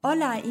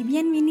Hola y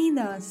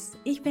bienvenidos!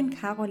 Ich bin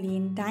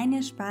Caroline,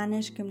 deine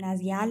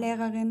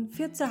Spanisch-Gymnasiallehrerin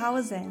für zu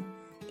Hause.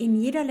 In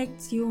jeder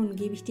Lektion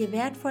gebe ich dir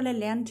wertvolle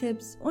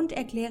Lerntipps und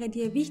erkläre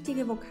dir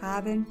wichtige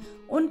Vokabeln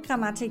und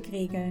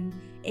Grammatikregeln,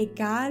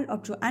 egal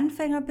ob du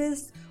Anfänger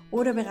bist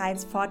oder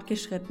bereits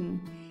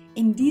fortgeschritten.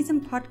 In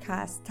diesem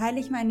Podcast teile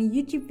ich meine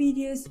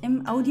YouTube-Videos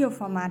im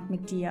Audioformat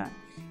mit dir.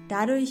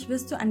 Dadurch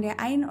wirst du an der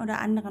einen oder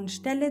anderen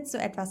Stelle zu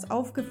etwas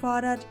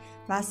aufgefordert,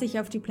 was sich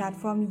auf die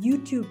Plattform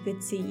YouTube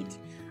bezieht.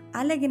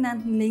 Alle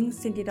genannten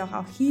Links sind jedoch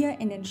auch hier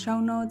in den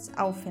Shownotes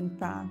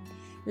auffindbar.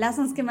 Lass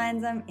uns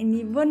gemeinsam in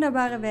die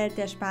wunderbare Welt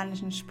der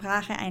spanischen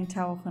Sprache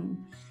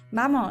eintauchen.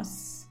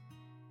 ¡Vamos!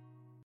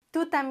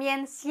 ¿Tú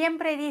también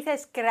siempre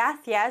dices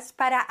gracias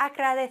para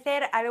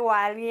agradecer algo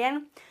a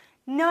alguien?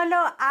 No lo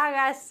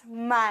hagas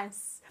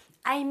más.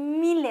 Hay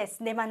miles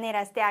de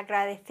maneras de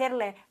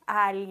agradecerle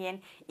a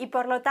alguien y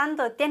por lo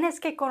tanto tienes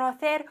que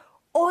conocer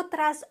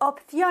otras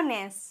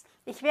opciones.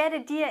 Ich werde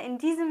dir in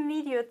diesem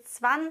Video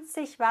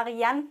 20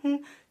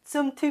 Varianten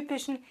zum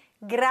typischen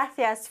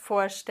gracias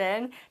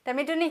vorstellen,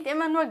 damit du nicht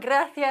immer nur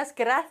gracias,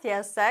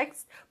 gracias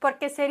sagst,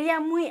 porque sería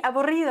muy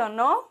aburrido,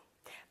 ¿no?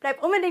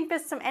 Bleib unbedingt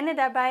bis zum Ende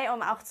dabei,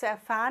 um auch zu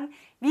erfahren,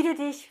 wie du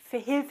dich für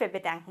Hilfe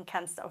bedanken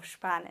kannst auf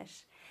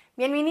Spanisch.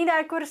 Bienvenido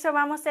al curso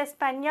Vamos a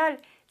Español.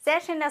 Sehr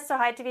schön, dass du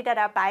heute wieder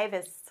dabei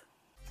bist.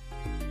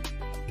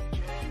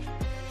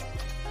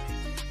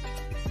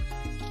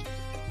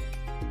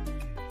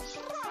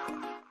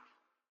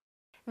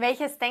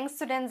 Welches denkst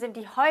du denn sind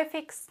die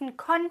häufigsten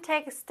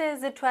Kontexte,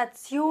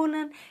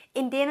 Situationen,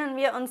 in denen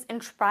wir uns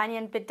in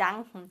Spanien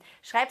bedanken?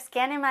 Schreib's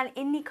gerne mal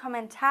in die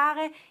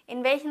Kommentare,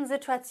 in welchen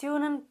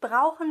Situationen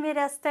brauchen wir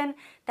das denn,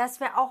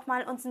 dass wir auch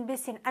mal uns ein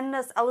bisschen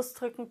anders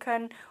ausdrücken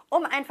können,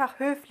 um einfach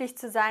höflich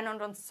zu sein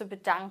und uns zu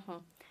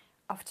bedanken.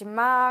 Auf dem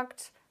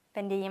Markt,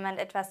 wenn dir jemand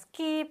etwas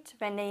gibt,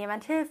 wenn dir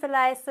jemand Hilfe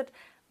leistet.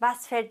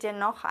 Was fällt dir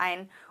noch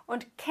ein?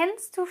 Und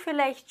kennst du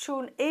vielleicht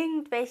schon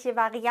irgendwelche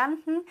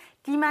Varianten,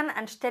 die man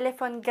anstelle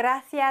von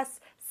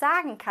gracias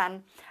sagen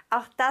kann?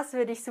 Auch das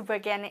würde ich super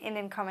gerne in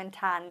den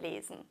Kommentaren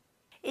lesen.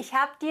 Ich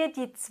habe dir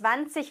die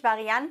 20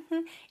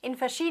 Varianten in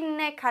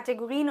verschiedene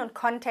Kategorien und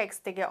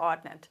Kontexte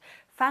geordnet.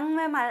 Fangen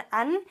wir mal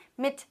an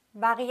mit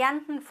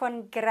Varianten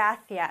von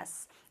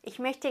gracias. Ich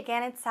möchte dir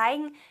gerne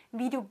zeigen,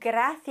 wie du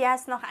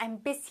gracias noch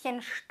ein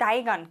bisschen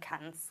steigern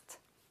kannst.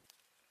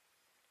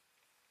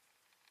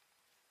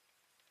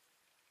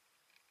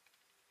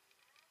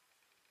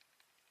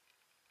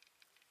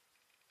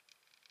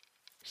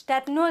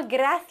 Statt nur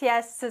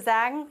gracias zu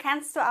sagen,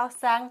 kannst du auch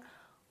sagen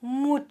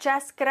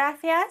muchas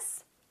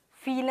gracias,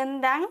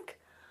 vielen Dank,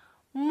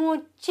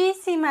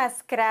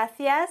 muchísimas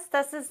gracias,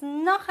 das ist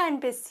noch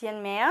ein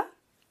bisschen mehr,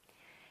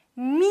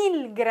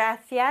 mil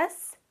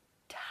gracias,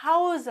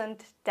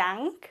 1000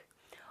 Dank,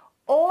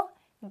 o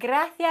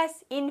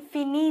gracias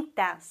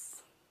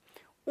infinitas,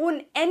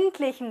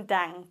 unendlichen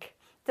Dank.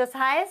 Das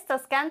heißt,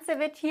 das Ganze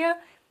wird hier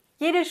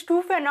jede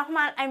Stufe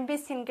nochmal ein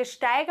bisschen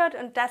gesteigert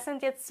und das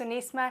sind jetzt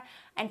zunächst mal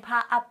ein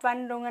paar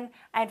Abwandlungen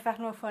einfach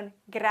nur von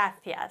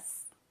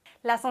gracias.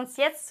 Lass uns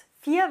jetzt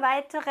 4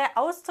 weitere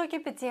Ausdrücke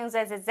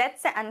bzw.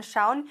 Sätze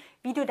anschauen,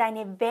 wie du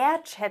deine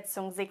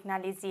Wertschätzung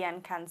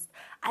signalisieren kannst.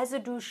 Also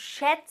du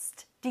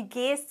schätzt die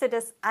Geste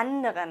des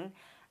anderen.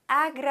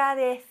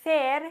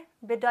 Agradecer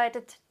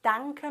bedeutet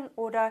danken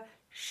oder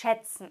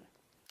schätzen.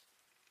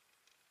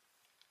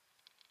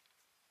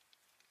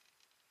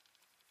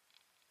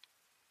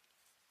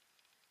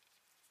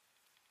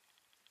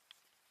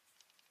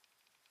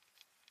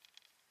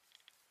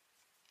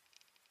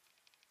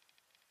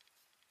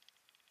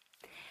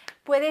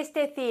 Puedes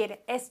decir,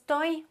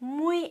 estoy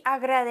muy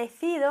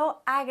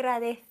agradecido,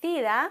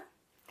 agradecida.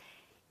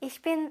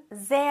 Ich bin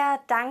sehr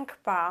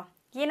dankbar.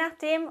 Je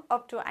nachdem,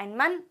 ob du ein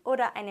Mann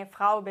oder eine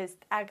Frau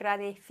bist.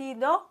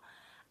 Agradecido,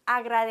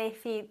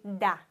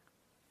 agradecida.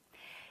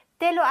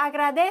 Te lo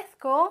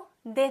agradezco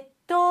de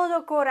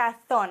todo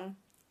corazón.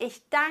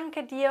 Ich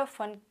danke dir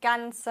von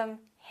ganzem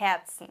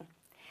Herzen.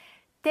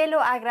 Te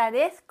lo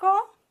agradezco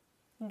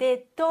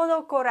de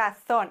todo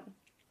corazón.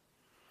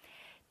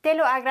 Te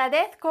lo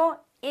agradezco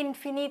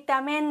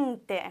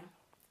infinitamente.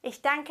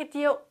 Ich danke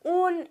dir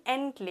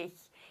unendlich.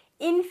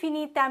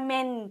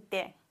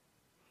 Infinitamente.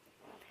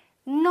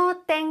 No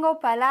tengo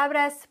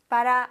palabras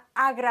para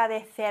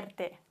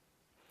agradecerte.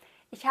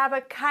 Ich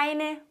habe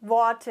keine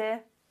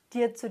Worte,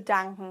 dir zu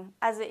danken.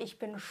 Also ich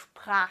bin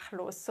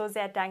sprachlos. So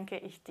sehr danke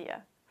ich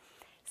dir.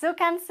 So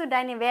kannst du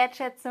deine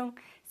Wertschätzung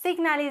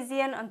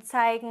signalisieren und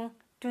zeigen,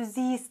 du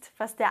siehst,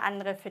 was der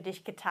andere für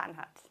dich getan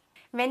hat.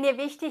 Wenn dir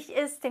wichtig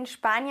ist, den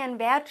Spaniern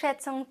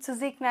Wertschätzung zu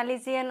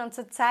signalisieren und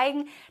zu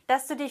zeigen,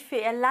 dass du dich für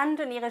ihr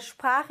Land und ihre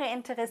Sprache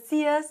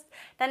interessierst,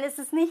 dann ist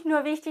es nicht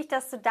nur wichtig,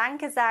 dass du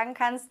Danke sagen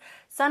kannst,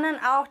 sondern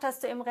auch,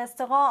 dass du im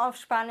Restaurant auf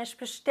Spanisch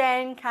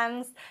bestellen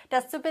kannst,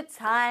 dass du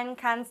bezahlen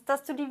kannst,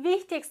 dass du die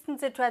wichtigsten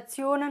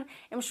Situationen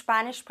im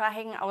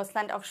spanischsprachigen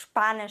Ausland auf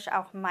Spanisch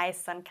auch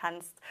meistern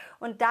kannst.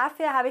 Und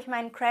dafür habe ich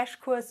meinen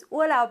Crashkurs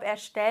Urlaub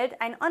erstellt,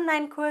 einen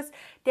Online-Kurs,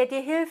 der dir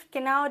hilft,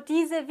 genau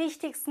diese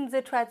wichtigsten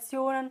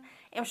Situationen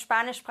im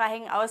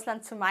spanischsprachigen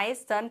Ausland zu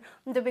meistern.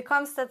 Und du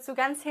bekommst dazu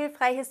ganz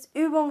hilfreiches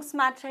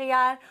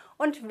Übungsmaterial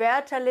und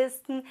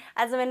Wörterlisten.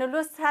 Also wenn du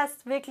Lust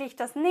hast, wirklich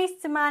das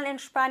nächste Mal in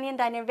Spanien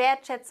deine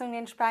Wertschätzung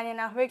in Spanien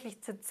auch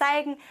wirklich zu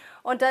zeigen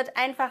und dort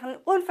einfach ein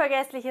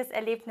unvergessliches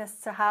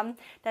Erlebnis zu haben,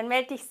 dann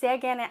melde dich sehr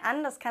gerne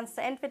an. Das kannst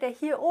du entweder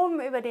hier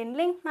oben über den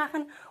Link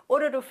machen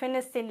oder du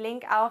findest den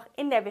Link auch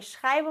in der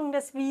Beschreibung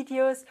des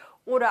Videos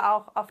oder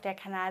auch auf der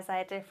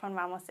Kanalseite von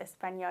Vamos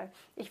Español.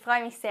 Ich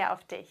freue mich sehr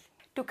auf dich.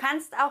 Du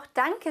kannst auch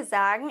Danke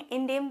sagen,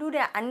 indem du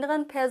der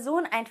anderen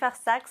Person einfach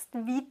sagst,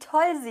 wie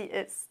toll sie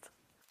ist.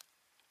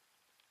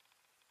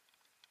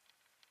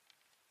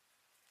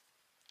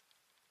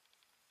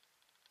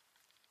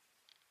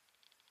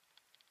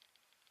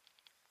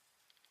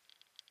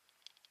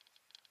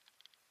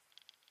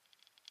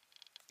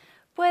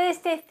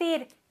 Puedes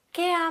decir,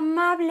 qué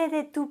amable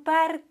de tu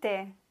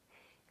parte.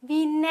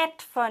 Wie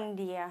nett von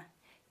dir.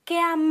 Qué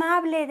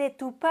amable de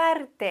tu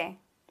parte.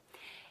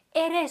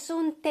 Eres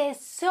un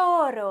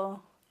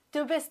tesoro.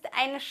 Du bist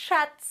ein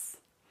Schatz.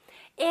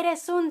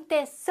 Eres un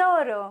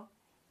tesoro.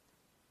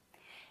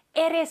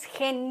 Eres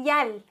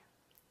genial.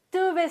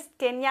 Du bist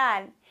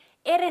genial.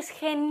 Eres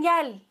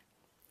genial.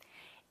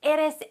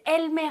 Eres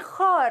el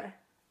mejor.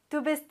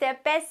 Du bist der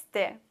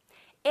Beste.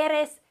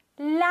 Eres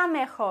la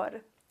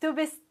mejor. Du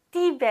bist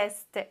die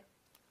Beste.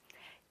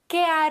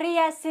 ¿Qué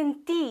haría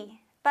sin ti?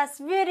 Was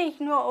würde ich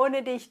nur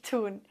ohne dich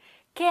tun?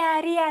 ¿Qué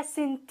haría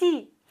sin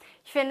ti?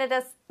 Ich finde,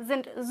 das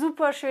sind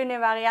super schöne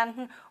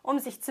Varianten, um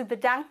sich zu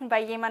bedanken bei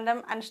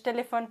jemandem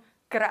anstelle von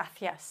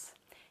gracias.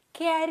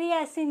 ¿Qué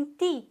haría sin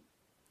ti?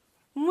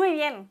 Muy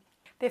bien.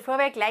 Bevor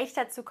wir gleich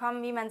dazu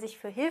kommen, wie man sich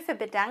für Hilfe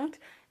bedankt,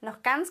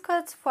 noch ganz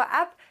kurz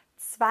vorab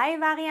 2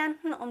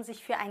 Varianten, um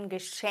sich für ein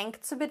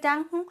Geschenk zu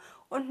bedanken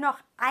und noch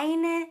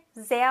eine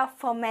sehr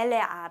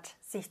formelle Art,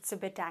 sich zu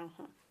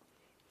bedanken.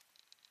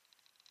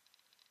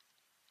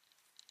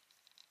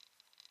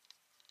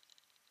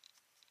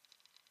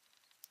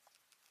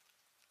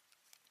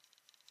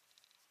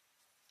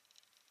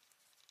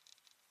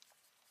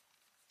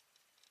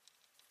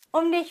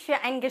 Um dich für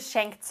ein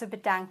Geschenk zu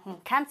bedanken,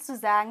 kannst du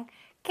sagen,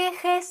 ¡Qué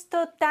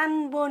gesto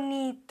tan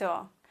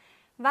bonito!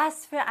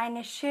 Was für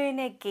eine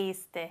schöne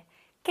Geste!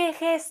 ¡Qué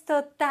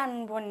gesto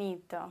tan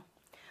bonito!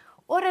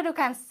 Oder du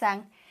kannst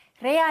sagen,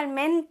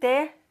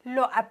 realmente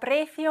lo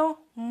aprecio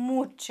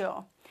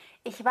mucho.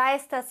 Ich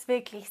weiß das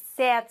wirklich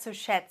sehr zu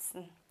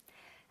schätzen.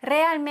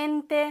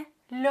 Realmente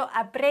lo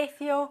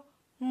aprecio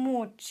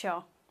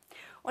mucho.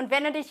 Und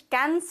wenn du dich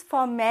ganz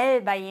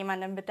formell bei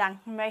jemandem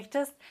bedanken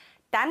möchtest,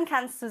 dann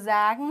kannst du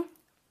sagen,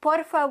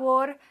 por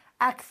favor,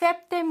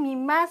 acepte mi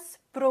más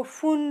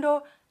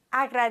profundo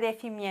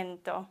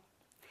agradecimiento.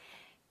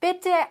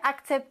 Bitte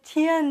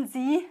akzeptieren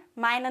Sie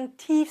meinen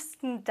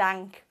tiefsten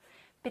Dank.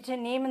 Bitte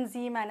nehmen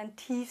Sie meinen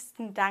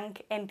tiefsten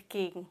Dank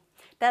entgegen.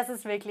 Das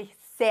ist wirklich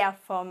sehr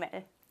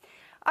formell.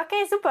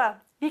 Okay,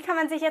 super. Wie kann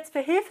man sich jetzt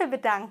für Hilfe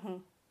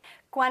bedanken?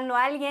 Cuando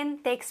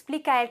alguien te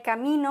explica el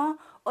camino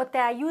o te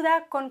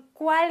ayuda con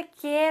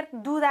cualquier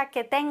duda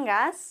que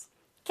tengas,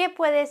 ¿qué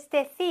puedes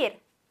decir?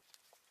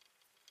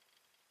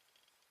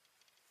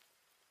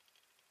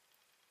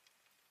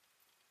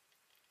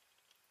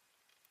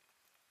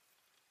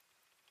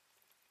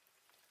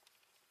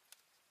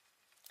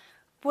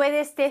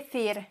 Puedes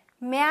decir,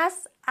 me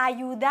has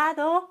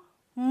ayudado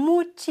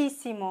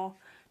muchísimo.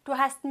 Du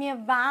hast mir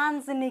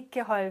wahnsinnig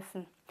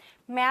geholfen.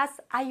 Me has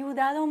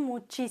ayudado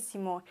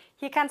muchísimo.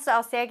 Hier kannst du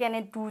auch sehr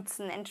gerne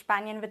duzen. In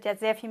Spanien wird ja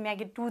sehr viel mehr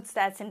geduzt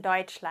als in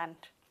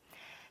Deutschland.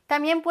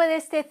 También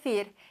puedes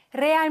decir,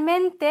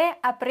 realmente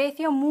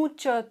aprecio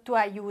mucho tu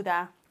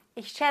ayuda.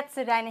 Ich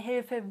schätze deine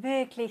Hilfe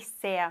wirklich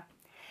sehr.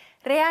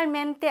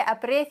 Realmente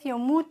aprecio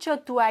mucho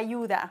tu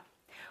ayuda.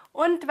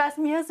 Und was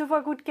mir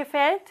super gut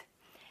gefällt,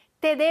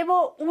 te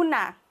debo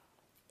una.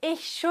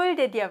 Ich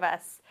schulde dir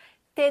was.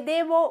 Te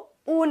debo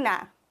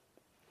una.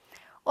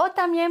 O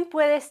también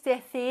puedes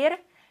decir,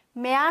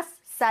 me has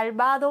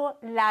salvado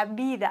la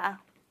vida.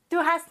 Du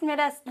hast mir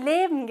das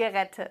Leben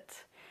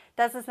gerettet.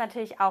 Das ist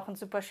natürlich auch ein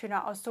super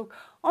schöner Ausdruck,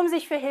 um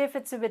sich für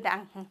Hilfe zu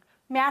bedanken.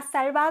 Me has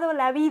salvado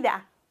la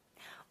vida.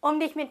 Um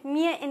dich mit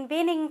mir in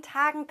wenigen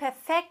Tagen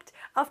perfekt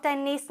auf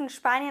deinen nächsten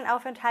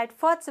Spanienaufenthalt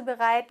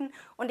vorzubereiten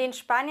und den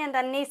Spaniern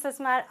dann nächstes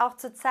Mal auch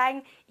zu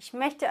zeigen, ich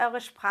möchte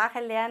eure Sprache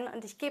lernen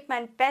und ich gebe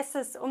mein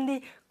Bestes, um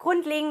die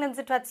grundlegenden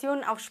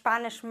Situationen auf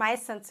Spanisch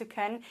meistern zu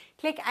können.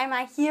 Klick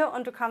einmal hier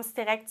und du kommst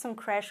direkt zum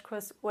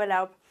Crashkurs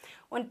Urlaub.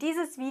 Und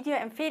dieses Video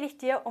empfehle ich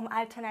dir, um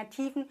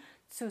Alternativen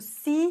zu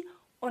sí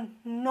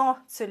und no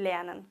zu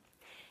lernen.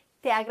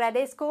 Te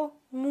agradezco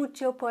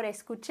mucho por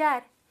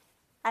escuchar.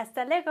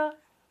 Hasta luego!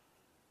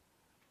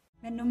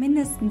 Wenn du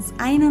mindestens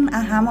einen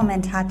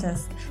Aha-Moment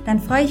hattest, dann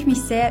freue ich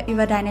mich sehr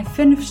über deine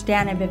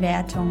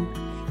 5-Sterne-Bewertung.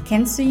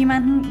 Kennst du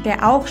jemanden,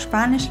 der auch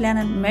Spanisch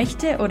lernen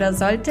möchte oder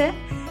sollte?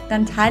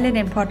 Dann teile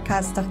den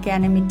Podcast doch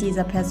gerne mit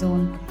dieser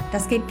Person.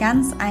 Das geht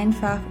ganz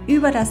einfach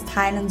über das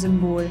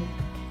Teilen-Symbol.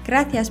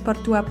 Gracias por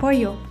tu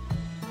apoyo.